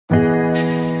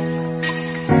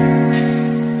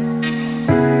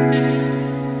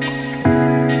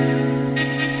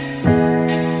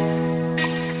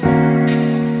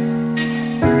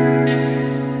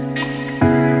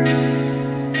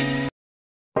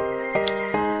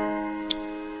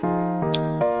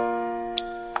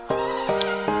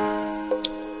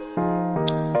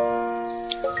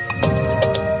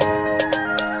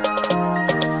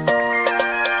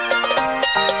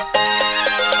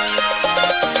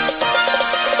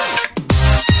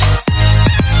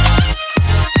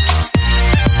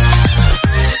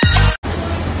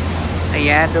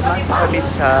And dumaan po kami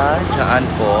sa dyan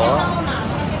po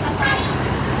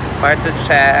para to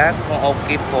check kung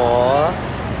okay po.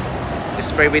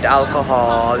 Spray with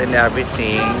alcohol and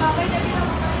everything.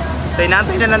 So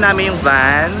inantay na lang namin yung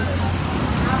van.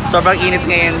 Sobrang init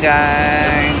ngayon,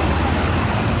 guys.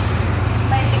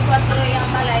 24 yung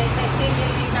malay sa station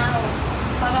din na ako.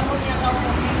 Para mo niya ka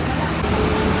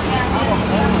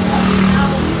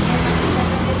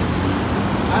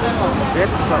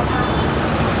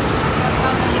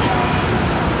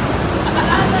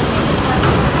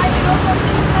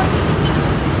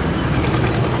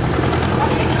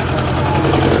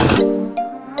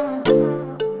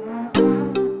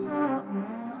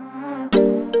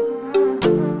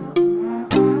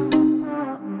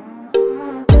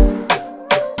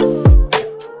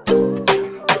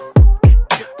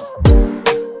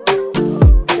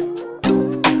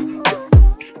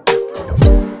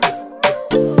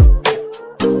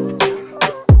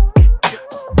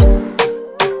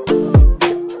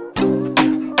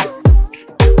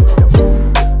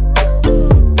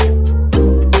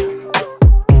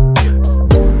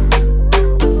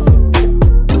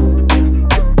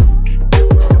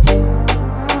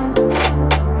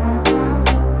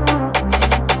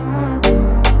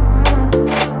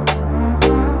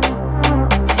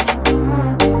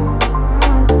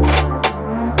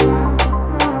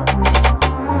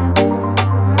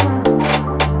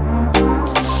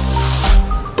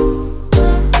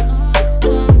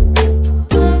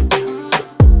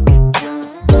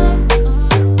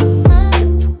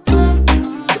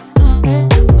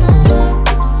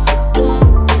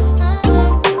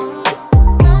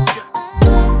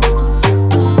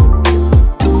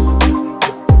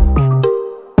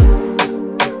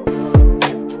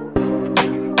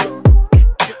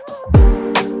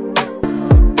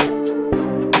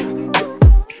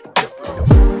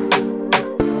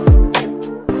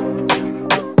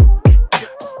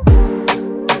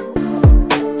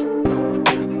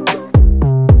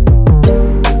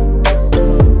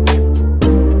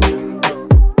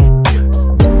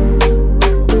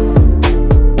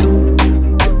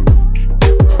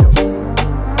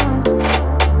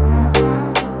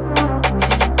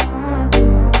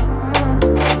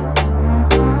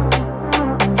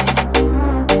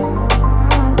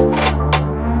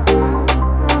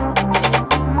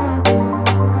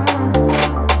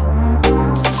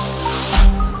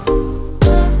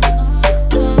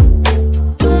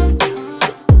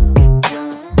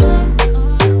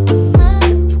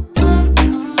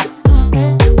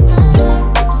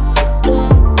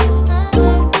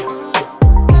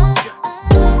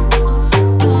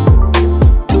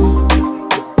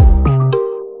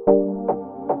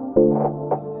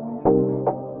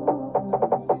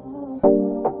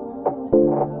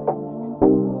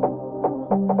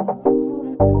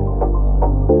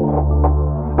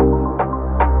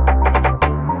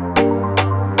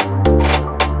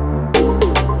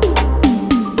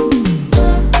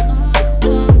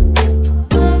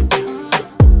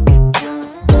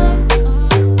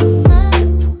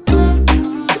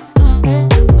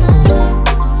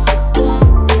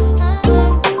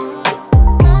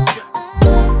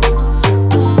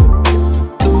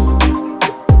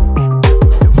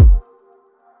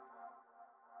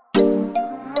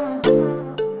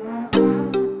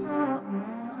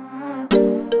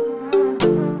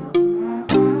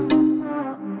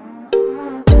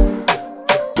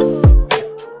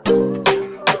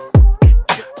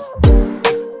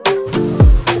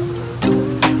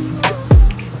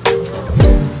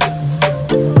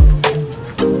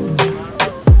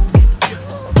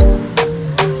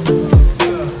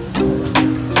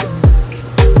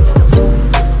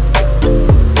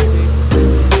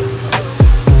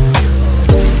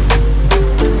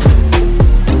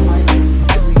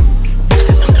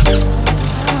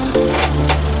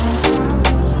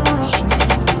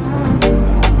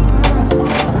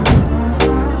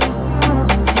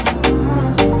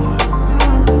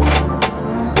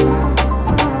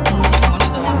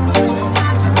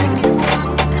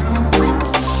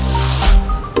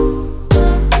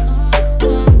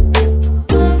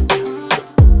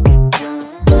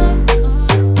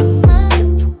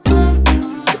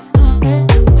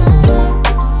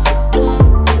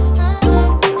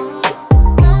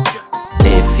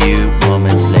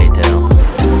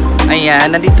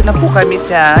Ayan, nandito na po kami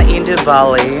sa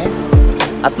Indo-Bali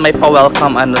at may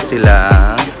pa-welcome ano sila.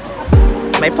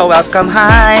 May pa-welcome.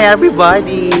 Hi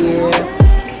everybody!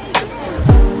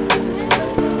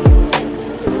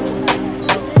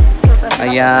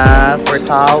 Ayan, for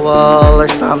towel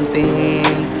or something.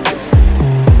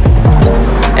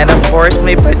 And of course,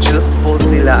 may pa-juice po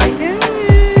sila. Ayan.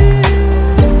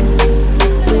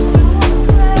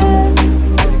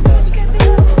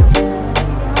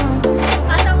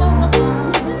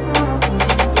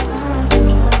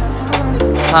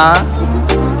 Ha?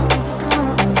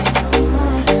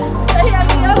 Ay, ang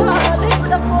iyo ha. Alay mo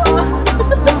na po ah.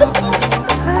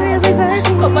 Hi everybody!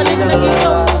 Pabalik na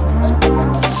iyo.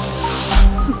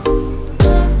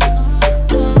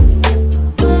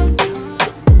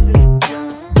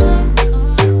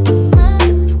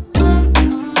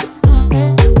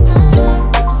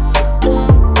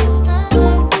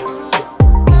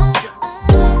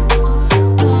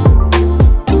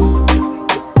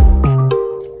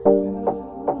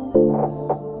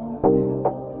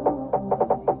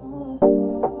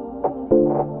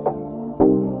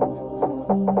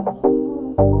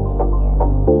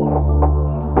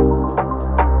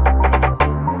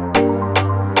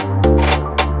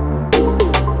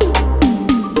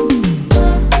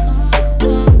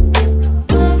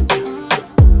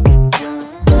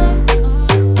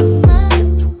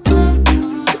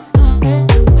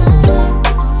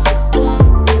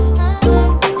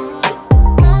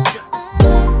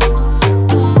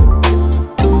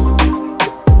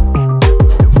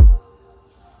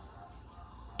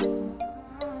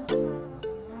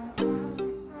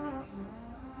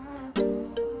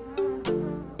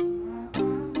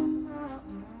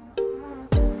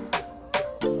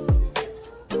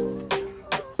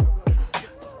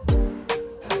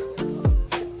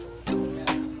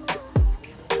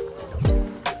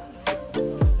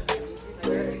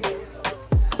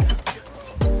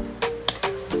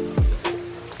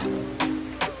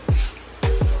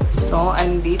 So,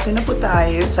 andito na po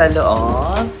tayo sa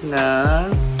loob ng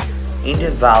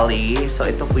Indo-Bali. So,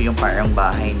 ito po yung parang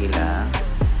bahay nila.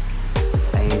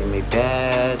 Ayun, may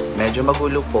bed. Medyo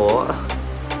magulo po.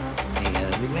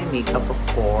 Ayan, may makeup of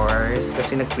course.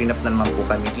 Kasi nag-prenup na naman po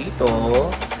kami dito.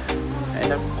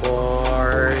 And of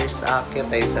course, aakyat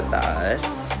tayo sa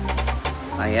taas.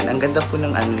 Ayan, ang ganda po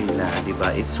ng ano nila,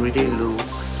 diba? It's really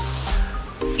looks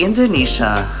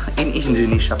Indonesia. In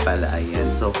Indonesia pala,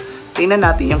 ayan. So, tingnan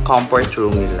natin yung comfort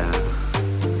room nila.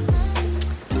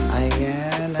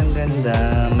 Ayan, ang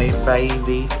ganda. May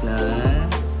private na.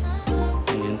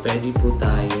 Ayan, pwede po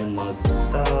tayo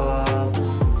mag-tub.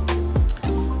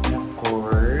 And of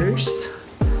course,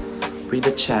 with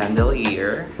the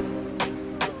chandelier.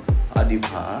 Ah,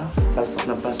 diba? Pasok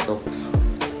na pasok.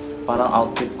 Parang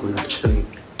outfit ko na actually.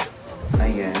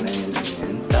 Ayan, ayan,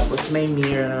 ayan. Tapos may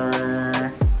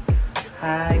mirror.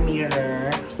 Hi,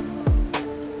 mirror.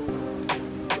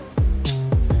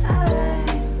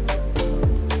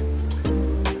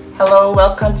 Hello,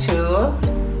 welcome to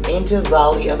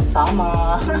Indo-Bali of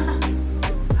Samal.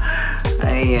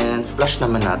 Ayan, flash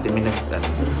naman natin. May nag-flash.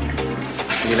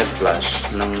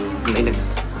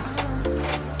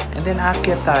 And then,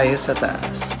 aakyat tayo sa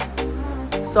taas.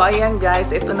 So, ayan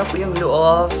guys, ito na po yung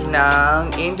loob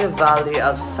ng Indo-Bali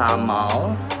of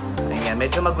Samal. Ayan,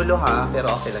 medyo magulo ha,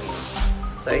 pero okay lang yun.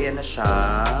 So, ayan na siya.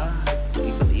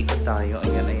 Ikot-ikot tayo.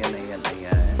 Ayan, ayan, ayan,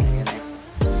 ayan. Ayan,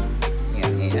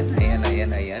 ayan, ayan, ayan,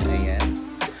 ayan, ayan, ayan.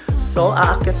 So,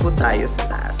 aakyat po tayo sa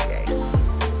taas, guys.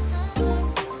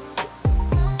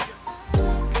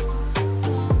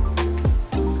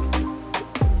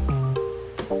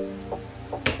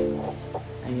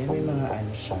 Ayan, may mga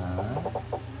ano siya.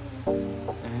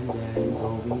 And then,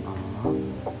 going up.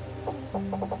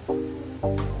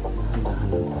 Dahan-dahan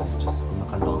lang tayo. Just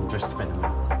naka-long dress pa naman.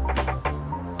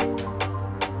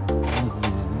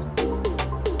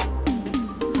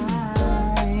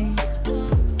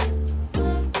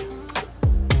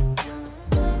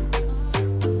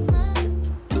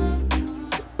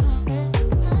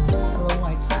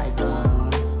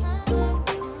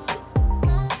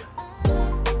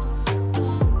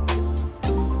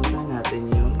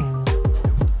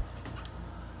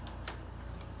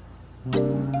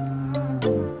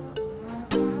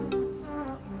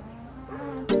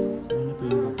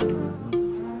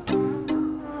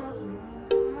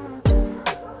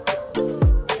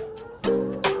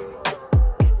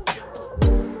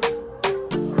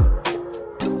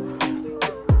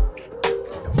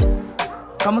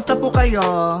 Kamusta po kayo?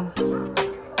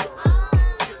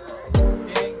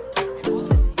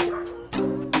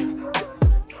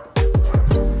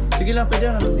 Sige lang,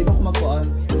 pwede lang. Di ba kumagpuan?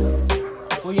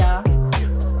 Kuya?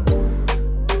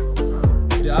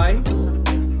 Di ay?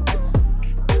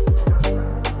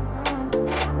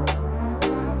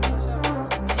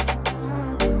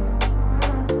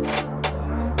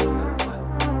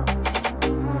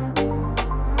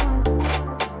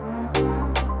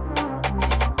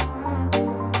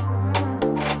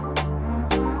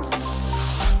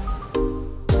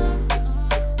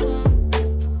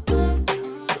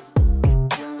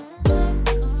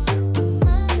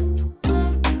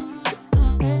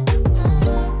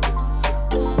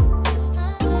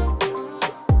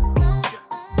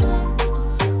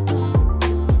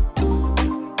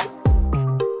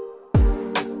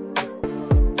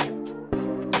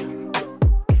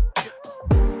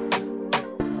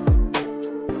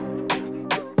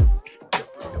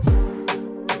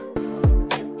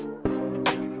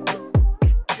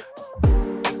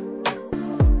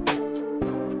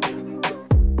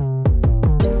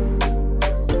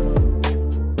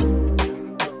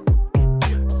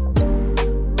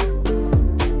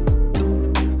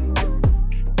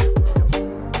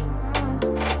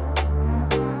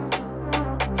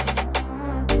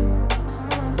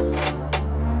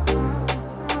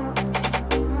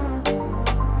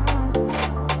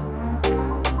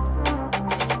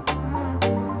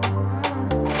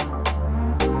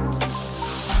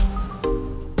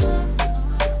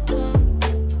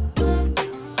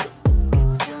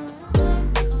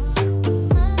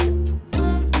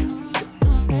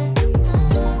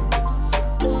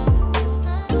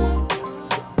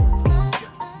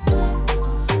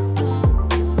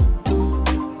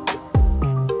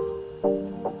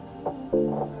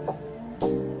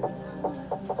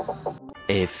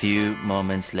 A few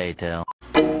moments later.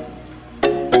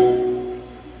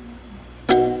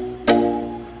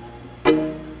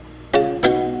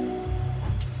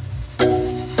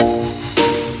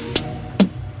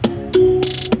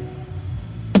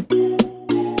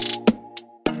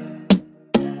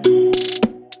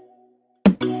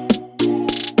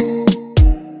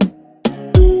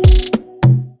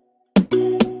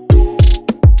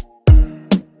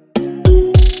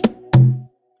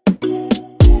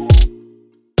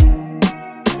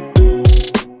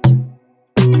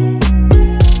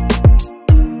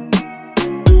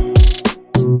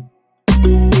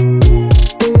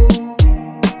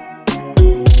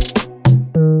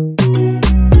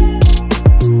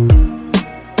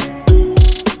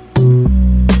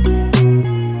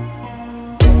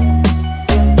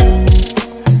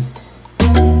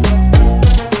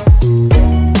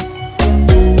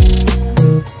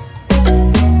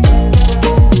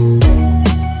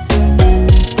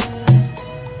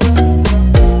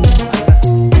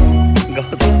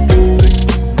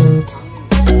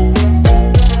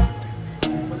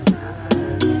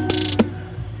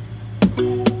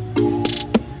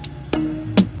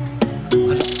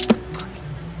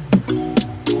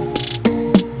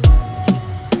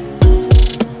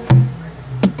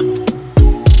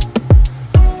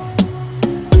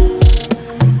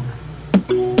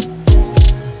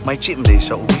 May chip mo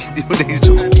siya. Uy, hindi mo na yung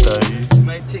joke tayo.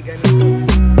 May chick, ganito.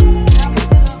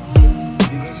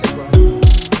 Hindi siya ba?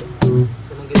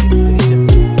 Anong ganito?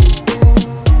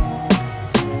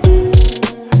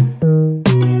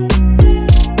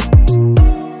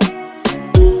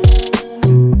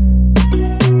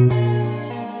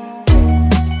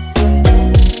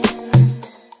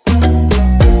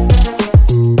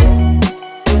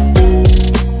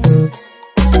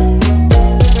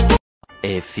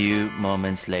 A few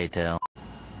moments later.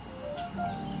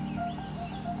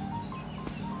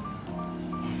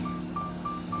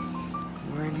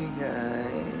 Morning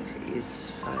guys, it's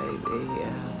 5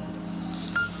 a.m.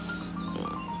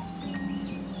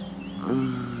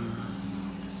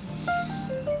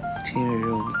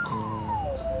 Room ko.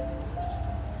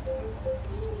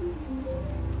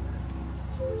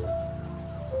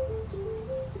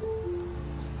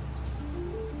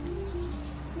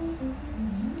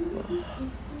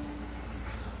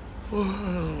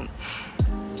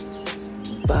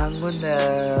 Bangon na.